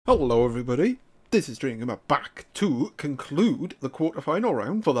Hello everybody, this is Stringhammer back to conclude the quarterfinal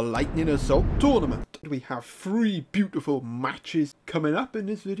round for the Lightning Assault tournament. We have 3 beautiful matches coming up in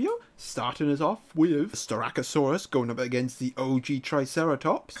this video, starting us off with Styracosaurus going up against the OG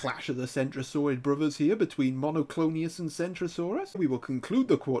Triceratops. Clash of the Centrosaurid brothers here between Monoclonius and Centrosaurus. We will conclude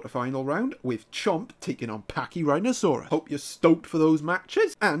the quarterfinal round with Chomp taking on Pachyrhinosaurus. Hope you're stoked for those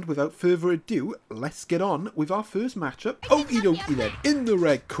matches, and without further ado, let's get on with our first matchup. Okie dokie then, in the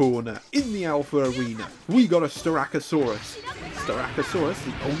red corner, in the Alpha Arena, we got a Styracosaurus. Styracosaurus,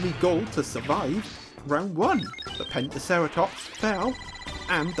 the only goal to survive round 1. The Pentaceratops fell,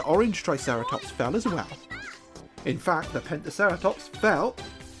 and the orange Triceratops fell as well. In fact, the Pentaceratops fell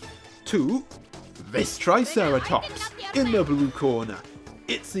to this Triceratops in the blue corner.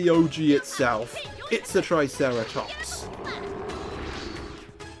 It's the OG itself. It's the Triceratops.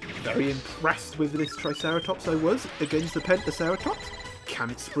 Very impressed with this Triceratops I was against the Pentaceratops.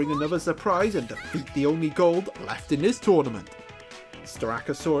 Can it spring another surprise and defeat the only gold left in this tournament?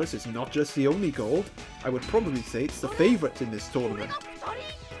 Styracosaurus is not just the only gold, I would probably say it's the favourite in this tournament.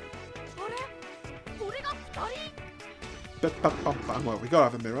 Well, we gotta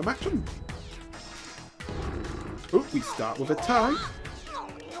have a mirror match. Oh, we start with a tie.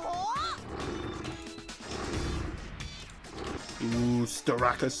 Ooh,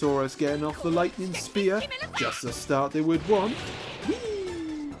 Styracosaurus getting off the lightning spear. Just the start they would want.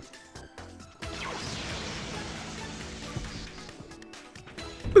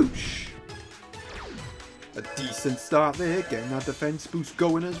 Boosh! A decent start there, getting that defense boost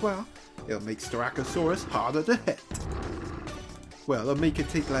going as well. It'll make Styracosaurus harder to hit. Well, it'll make it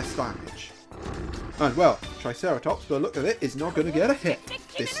take less damage. And well, Triceratops, by the look of it, is not going to get a hit.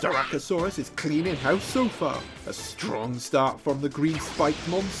 This Styracosaurus is cleaning house so far. A strong start from the green spiked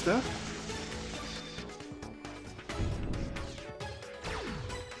monster.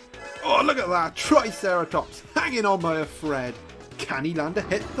 Oh, look at that! Triceratops hanging on by a thread. Can he land a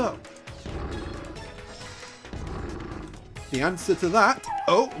hit though? The answer to that,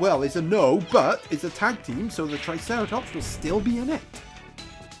 oh well, is a no, but it's a tag team, so the Triceratops will still be in it.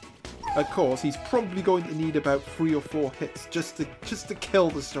 Of course, he's probably going to need about 3 or 4 hits just to kill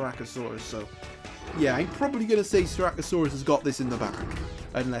the Styracosaurus, so yeah, I'm probably going to say Styracosaurus has got this in the bag,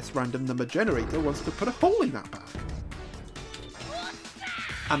 unless random number generator wants to put a hole in that bag.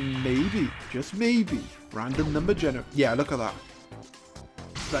 And maybe, just maybe, random number generator, yeah, look at that.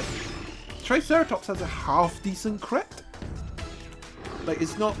 Like, Triceratops has a half decent crit. Like,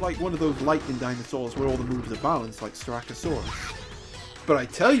 it's not like one of those lightning dinosaurs where all the moves are balanced like Styracosaurus. But I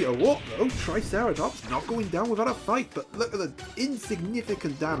tell you what though, Triceratops not going down without a fight, but look at the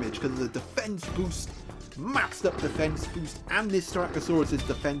insignificant damage because of the defense boost, maxed up defense boost, and this Styracosaurus'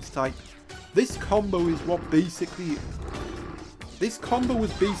 defense type. This combo is what basically... This combo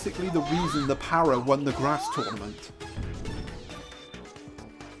was basically the reason the Para won the grass tournament.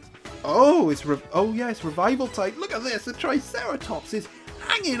 Oh, it's revival type. Look at this, the Triceratops is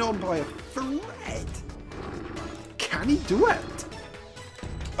hanging on by a thread. Can he do it?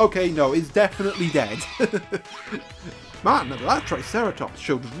 Okay, no, it's definitely dead. Man, that Triceratops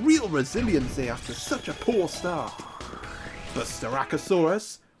showed real resiliency after such a poor start. But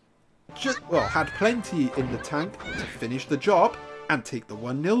Styracosaurus had plenty in the tank to finish the job and take the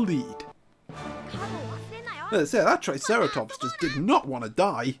 1-0 lead. Let's say that Triceratops just did not want to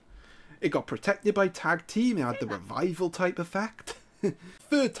die. It got protected by tag team, it had the revival type effect.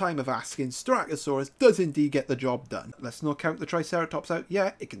 Third time of asking, Styracosaurus does indeed get the job done. Let's not count the Triceratops out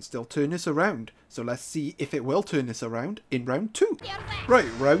yet, it can still turn this around. So let's see if it will turn this around in round 2. Right,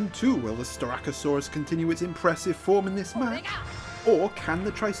 round 2, will the Styracosaurus continue its impressive form in this match? Or can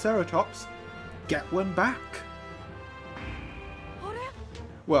the Triceratops get one back?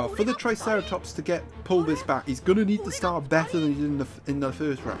 Well, for the Triceratops to pull this back, he's going to need to start better than he did in the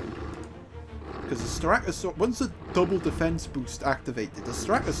first round. Because the Styracosaurus, once the double defense boost activated, the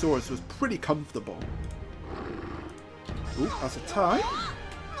Styracosaurus was pretty comfortable. Ooh, that's a tie.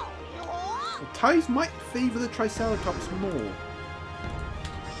 The ties might favour the Triceratops more.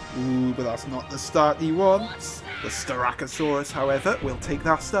 Ooh, but that's not the start he wants. The Styracosaurus, however, will take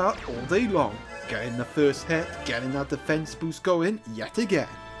that start all day long. Getting the first hit, getting that defense boost going yet again.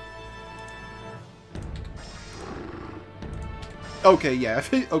 Okay, yeah,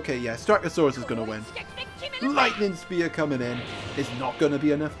 Styracosaurus is going to win. Lightning Spear coming in is not going to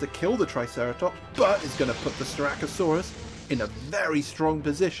be enough to kill the Triceratops, but it's going to put the Styracosaurus in a very strong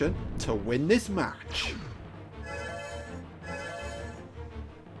position to win this match.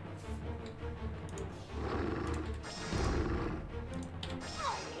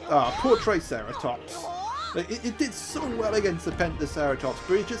 Ah, poor Triceratops. Like, it did so well against the Pentaceratops,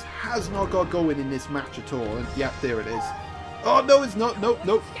 but it just has not got going in this match at all. And yep, there it is. Oh, no, it's not. Nope,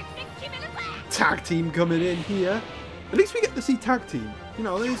 nope. Tag team coming in here. At least we get to see tag team. You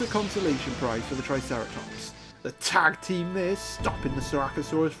know, there's a consolation prize for the Triceratops. The tag team there, stopping the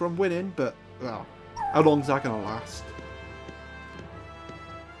Styracosaurus from winning, but, well, how long's that going to last?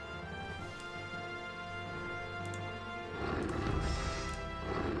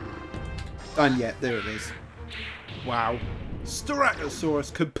 And yet, there it is. Wow.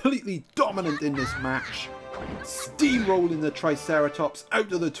 Styracosaurus completely dominant in this match, steamrolling the Triceratops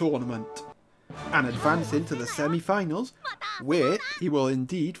out of the tournament, and advancing to the semi-finals, where he will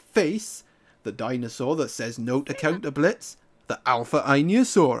indeed face the dinosaur that says no to counter blitz, the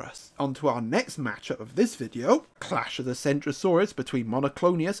Pachyrhinosaurus. On to our next matchup of this video, clash of the Centrosaurus between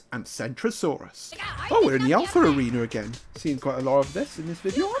Monoclonius and Centrosaurus. Oh, we're in the Alpha Arena again. Seen quite a lot of this in this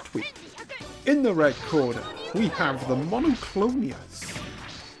video, aren't we? In the red corner, we have the Monoclonius.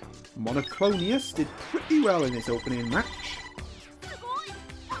 Monoclonius did pretty well in his opening match.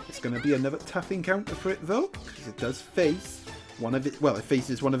 It's going to be another tough encounter for it though, because it does face one of it. Well, it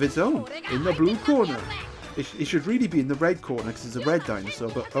faces one of its own in the blue corner. It should really be in the red corner because it's a red dinosaur,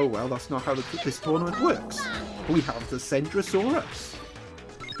 but oh well, that's not how this tournament works. We have the Centrosaurus.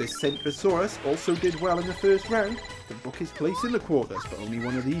 This Centrosaurus also did well in the first round to book his place in the quarters, but only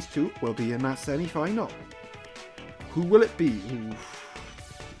one of these two will be in that semi-final. Who will it be?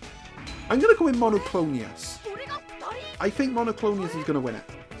 I'm going to go with Monoclonius. I think Monoclonius is going to win it.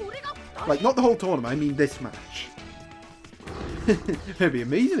 Like, not the whole tournament, I mean this match. It'd be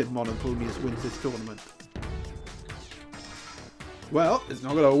amazing if Monoclonius wins this tournament. Well, it's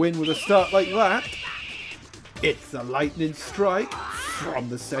not going to win with a start like that. It's the lightning strike from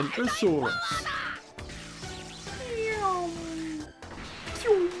the Centrosaurus.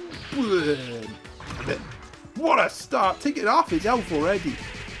 What a start! Taking off his elf already.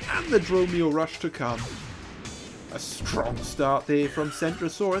 And the Dromio rush to come. A strong start there from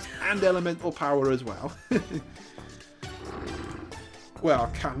Centrosaurus and elemental power as well.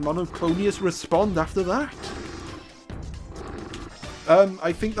 Well, can Monoclonius respond after that?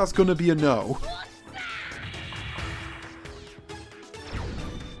 I think that's going to be a no.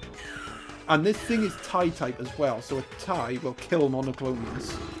 And this thing is tie type as well, so a tie will kill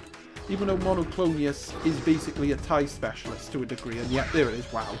Monoclonius. Even though Monoclonius is basically a tie specialist to a degree, and yet there it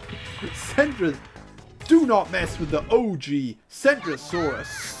is, wow. Do not mess with the OG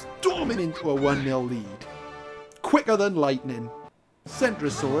Centrosaurus storming into a 1-0 lead. Quicker than lightning.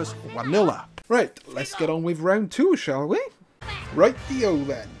 Centrosaurus 1-0 up. Right, let's get on with round 2, shall we? Rightio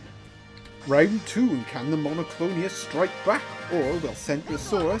then. Round 2, can the Monoclonius strike back, or will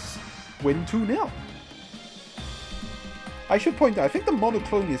Centrosaurus win 2-0? I should point out, I think the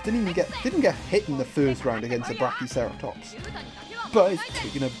Monoclonius didn't get hit in the first round against the Brachyceratops, but it's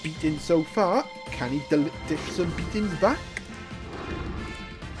taken a beating so far. Can he dish some beatings back?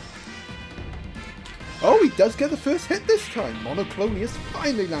 Oh, he does get the first hit this time. Monoclonius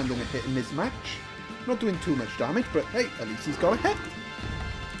finally landing a hit in this match. Not doing too much damage, but hey, at least he's got a hit.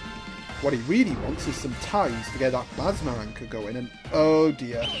 What he really wants is some ties to get that plasma anchor going, and oh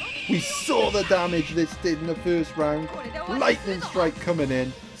dear. We saw the damage this did in the first round. Lightning strike coming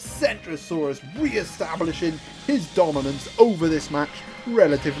in. Centrosaurus re-establishing his dominance over this match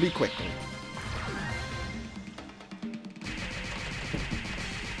relatively quickly.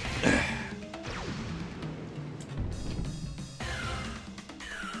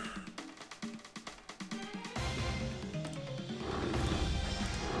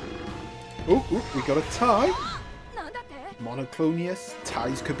 Oh, we got a tie. Monoclonius,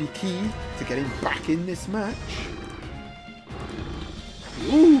 ties could be key to getting back in this match.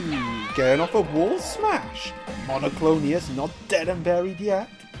 Ooh, getting off a wall smash. Monoclonius not dead and buried yet.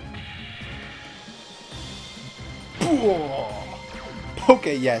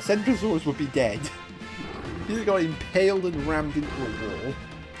 Okay, yeah, Centrosaurus would be dead. He got impaled and rammed into a wall.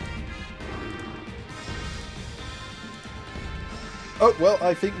 Oh, well,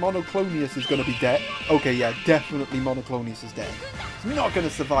 I think Monoclonius is going to be dead. Okay, yeah, definitely Monoclonius is dead. He's not going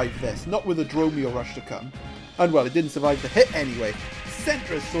to survive this, not with a Dromio rush to come. And, well, it didn't survive the hit anyway.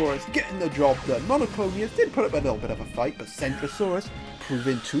 Centrosaurus getting the job done. Monoclonius did put up a little bit of a fight, but Centrosaurus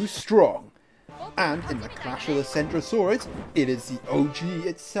proving too strong. And in the clash of the Centrosaurus, it is the OG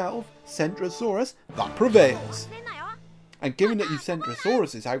itself, Centrosaurus, that prevails. And given that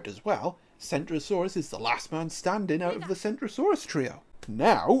Centrosaurus is out as well, Centrosaurus is the last man standing out of the Centrosaurus trio.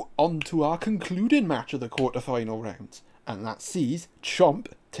 Now, on to our concluding match of the quarterfinal rounds. And that sees Chomp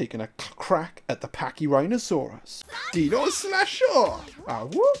taking a crack at the Pachyrhinosaurus. Dino Slasher!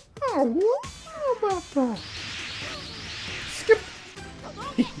 Skip!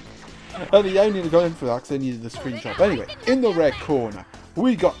 And he only got in for that because I needed the screenshot. Anyway, in the red corner,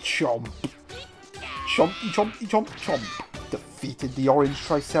 we got Chomp. Chompy, chompy, chomp, chomp. Defeated the orange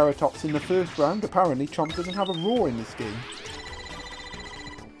Triceratops in the first round. Apparently, Chomp doesn't have a roar in this game.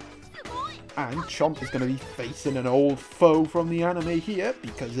 And Chomp is going to be facing an old foe from the anime here,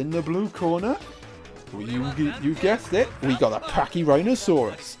 because in the blue corner, you guessed it, we got a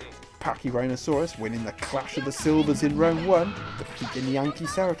Pachyrhinosaurus. Pachyrhinosaurus winning the Clash of the Silvers in round 1, defeating the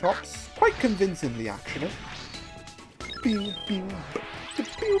Anticeratops, quite convincingly actually.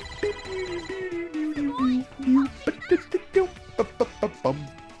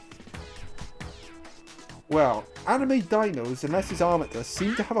 Well, anime dinos, unless it's Armator,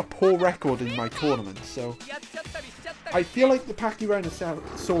 seem to have a poor record in my tournament, so I feel like the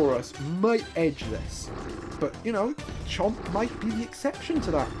Pachyrhinosaurus might edge this. But, you know, Chomp might be the exception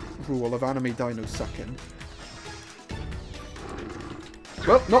to that rule of anime dinos sucking.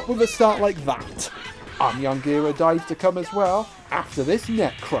 Well, not with a start like that. Anyangira dive to come as well, after this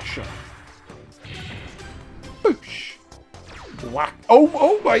neck crusher. Boosh! Whack!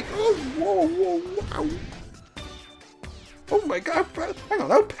 Oh my! Whoa! Wow! Oh my god! Hang on,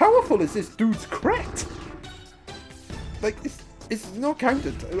 how powerful is this dude's crit? Like, it's not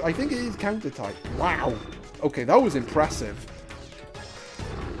counter. I think it is counter type. Wow! Okay, that was impressive.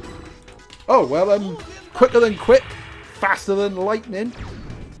 Oh well, quicker than quick, faster than lightning.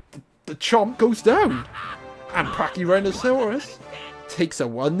 The Chomp goes down, and Pachyrhinosaurus takes a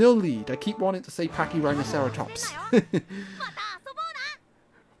 1-0 lead. I keep wanting to say Pachyrhinoceratops.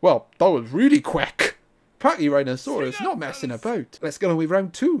 Well, that was really quick. Pachyrhinosaurus not messing about. Let's get on with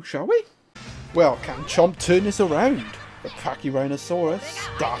round 2, shall we? Well, can Chomp turn this around? The Pachyrhinosaurus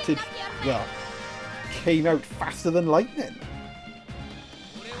started, well, came out faster than lightning.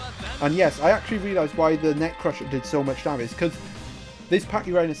 And yes, I actually realised why the neck crusher did so much damage, because this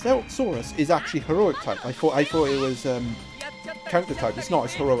Pachyrhinosaurus is actually heroic type. I thought it was counter type. It's not,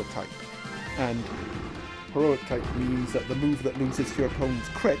 it's heroic type. And heroic type means that the move that loses to your opponent's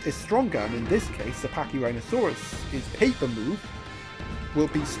crit is stronger, and in this case the Pachyrhinosaurus' paper move will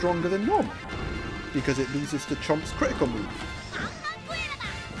be stronger than normal, because it loses to Chomp's critical move.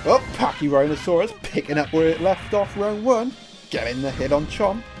 Oh, Pachyrhinosaurus picking up where it left off round 1, getting the hit on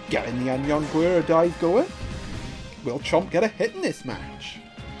Chomp, getting the Anyangira dive going. Will Chomp get a hit in this match?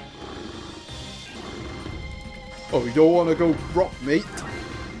 Oh, you don't want to go rock, mate.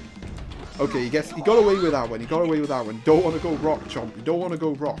 Okay, he got away with that one. Don't want to go rock, Chomp. You don't want to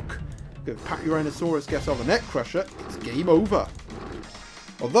go rock. If Pachyrhinosaurus gets off a neck crusher, it's game over.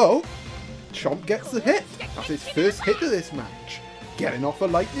 Although, Chomp gets the hit. That's his first hit of this match. Getting off a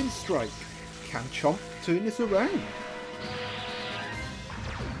lightning strike. Can Chomp turn this around?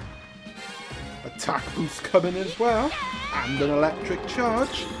 Attack boost coming as well. And an electric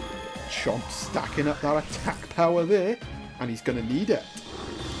charge. Chomp stacking up that attack power there. And he's going to need it.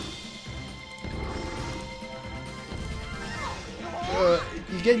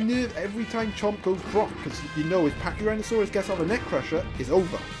 You get nerve every time Chomp goes rock, because you know if Pachyrhinosaurus gets off a neck crusher, it's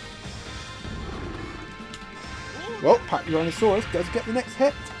over. Well, Pachyrhinosaurus does get the next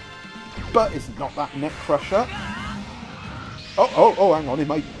hit, but it's not that neck crusher. Oh, hang on, it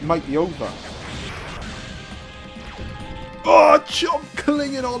might be over. Oh, Chomp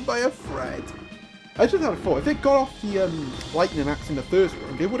clinging on by a thread. I just had a thought, if it got off the lightning axe in the first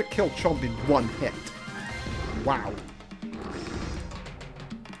round, it would have killed Chomp in one hit. Wow.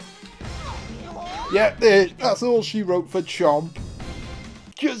 Yeah, that's all she wrote for Chomp.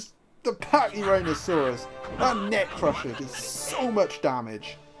 Just the Pachyrhinosaurus. That neck crusher did so much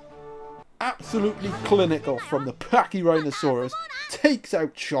damage. Absolutely clinical from the Pachyrhinosaurus. Takes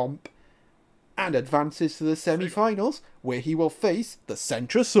out Chomp and advances to the semi-finals, where he will face the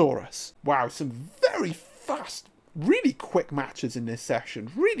Centrosaurus. Wow, some very fast, really quick matches in this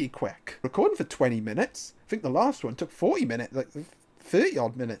session. Really quick. Recording for 20 minutes. I think the last one took 40 minutes. Like 30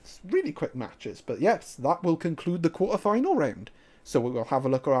 odd minutes. Really quick matches. But yes, that will conclude the quarterfinal round. So we will have a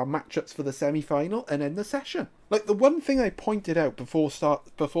look at our matchups for the semi-final and end the session. Like, the one thing I pointed out before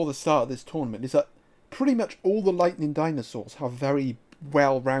the start of this tournament is that pretty much all the lightning dinosaurs have very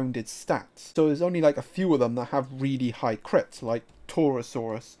well-rounded stats. So there's only like a few of them that have really high crits, like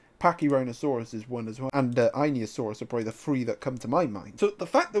Torosaurus. Pachyrhinosaurus is one as well, and Inosaurus are probably the three that come to my mind. So the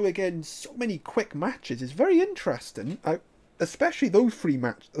fact that we're getting so many quick matches is very interesting. Especially those three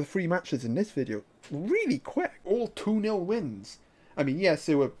matches in this video. Really quick. All 2-0 wins. I mean, yes,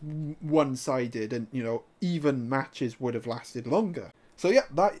 they were one-sided and, you know, even matches would have lasted longer. So yeah,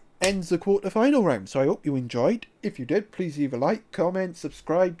 that ends the quarter-final round. So I hope you enjoyed. If you did, please leave a like, comment,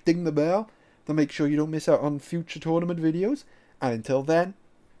 subscribe, ding the bell to make sure you don't miss out on future tournament videos. And until then,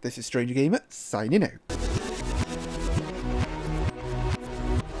 this is Stranger Gamer signing out.